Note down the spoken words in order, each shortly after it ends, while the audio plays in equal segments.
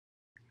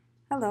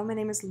Hello, my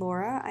name is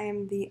Laura. I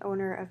am the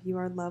owner of You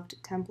Are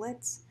Loved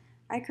Templates.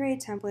 I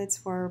create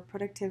templates for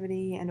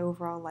productivity and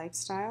overall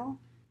lifestyle,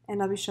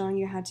 and I'll be showing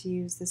you how to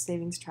use the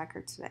savings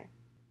tracker today.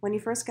 When you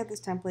first get this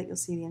template, you'll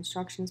see the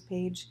instructions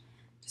page.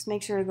 Just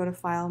make sure to go to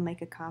File,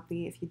 make a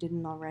copy if you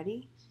didn't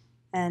already,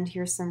 and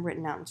here's some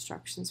written out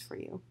instructions for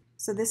you.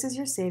 So this is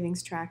your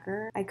savings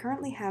tracker. I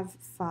currently have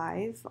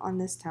 5 on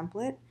this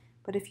template,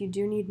 but if you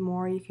do need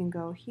more, you can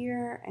go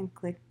here and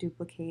click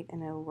duplicate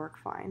and it'll work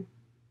fine.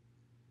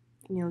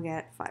 And you'll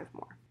get 5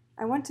 more.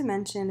 I want to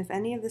mention if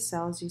any of the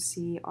cells you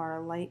see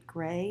are light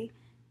gray,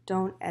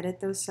 don't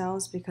edit those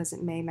cells because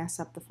it may mess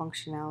up the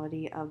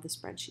functionality of the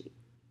spreadsheet.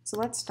 So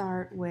let's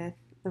start with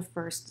the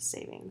first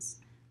savings.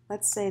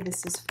 Let's say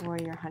this is for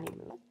your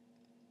honeymoon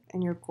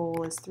and your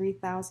goal is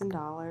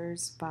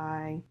 $3,000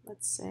 by,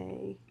 let's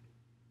say,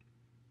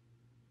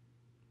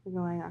 we're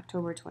going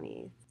October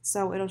 28th.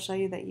 So it'll show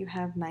you that you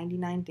have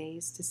 99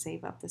 days to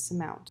save up this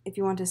amount. If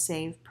you want to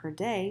save per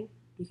day,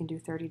 you can do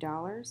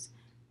 $30,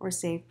 or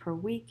save per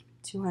week,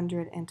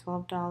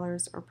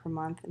 $212, or per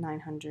month,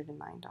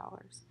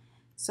 $909.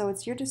 So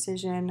it's your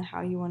decision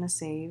how you want to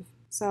save.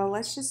 So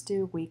let's just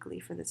do weekly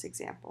for this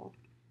example.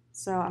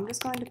 So I'm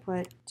just going to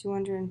put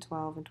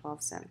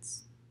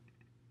 $212.12,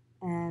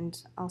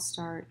 and I'll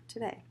start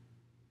today.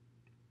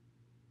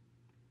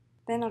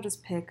 Then I'll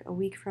just pick a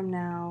week from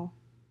now,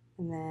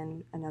 and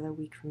then another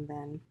week from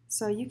then.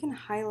 So you can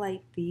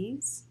highlight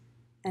these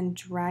and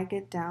drag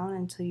it down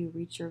until you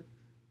reach your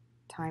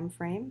time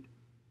frame.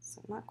 So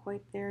I'm not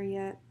quite there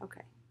yet.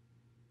 Okay.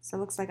 So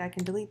it looks like I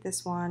can delete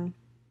this one.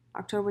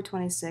 October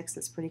 26th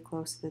is pretty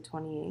close to the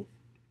 28th.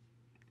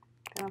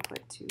 Then I'll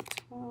put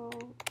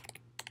 212.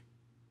 I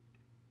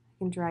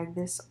can drag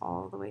this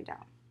all the way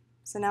down.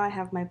 So now I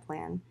have my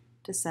plan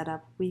to set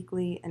up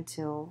weekly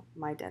until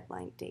my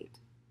deadline date.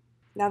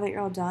 Now that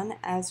you're all done,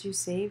 as you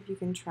save, you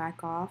can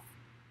track off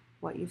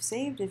what you've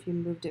saved. If you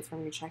moved it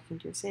from your checking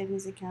to your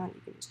savings account,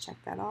 you can just check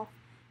that off,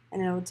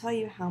 and it will tell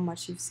you how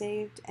much you've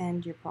saved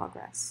and your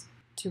progress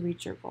to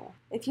reach your goal.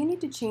 If you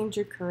need to change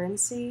your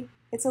currency,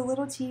 it's a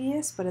little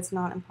tedious, but it's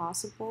not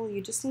impossible.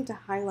 You just need to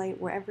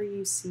highlight wherever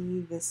you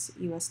see this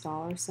US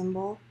dollar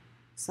symbol.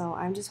 So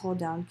I'm just hold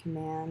down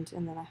Command,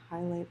 and then I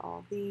highlight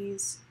all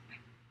these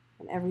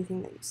and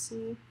everything that you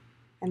see,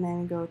 and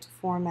then go to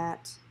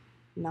Format,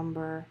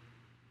 Number,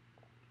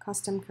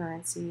 Custom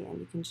Currency, and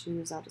you can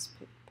choose, I'll just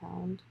pick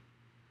pound,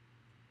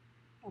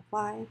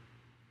 apply,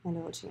 and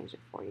it will change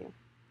it for you.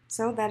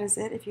 So that is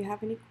it. If you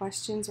have any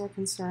questions or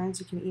concerns,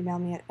 you can email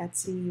me at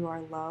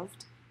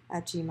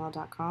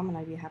etsyouareloved@gmail.com, and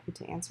I'd be happy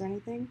to answer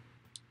anything.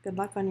 Good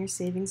luck on your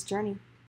savings journey.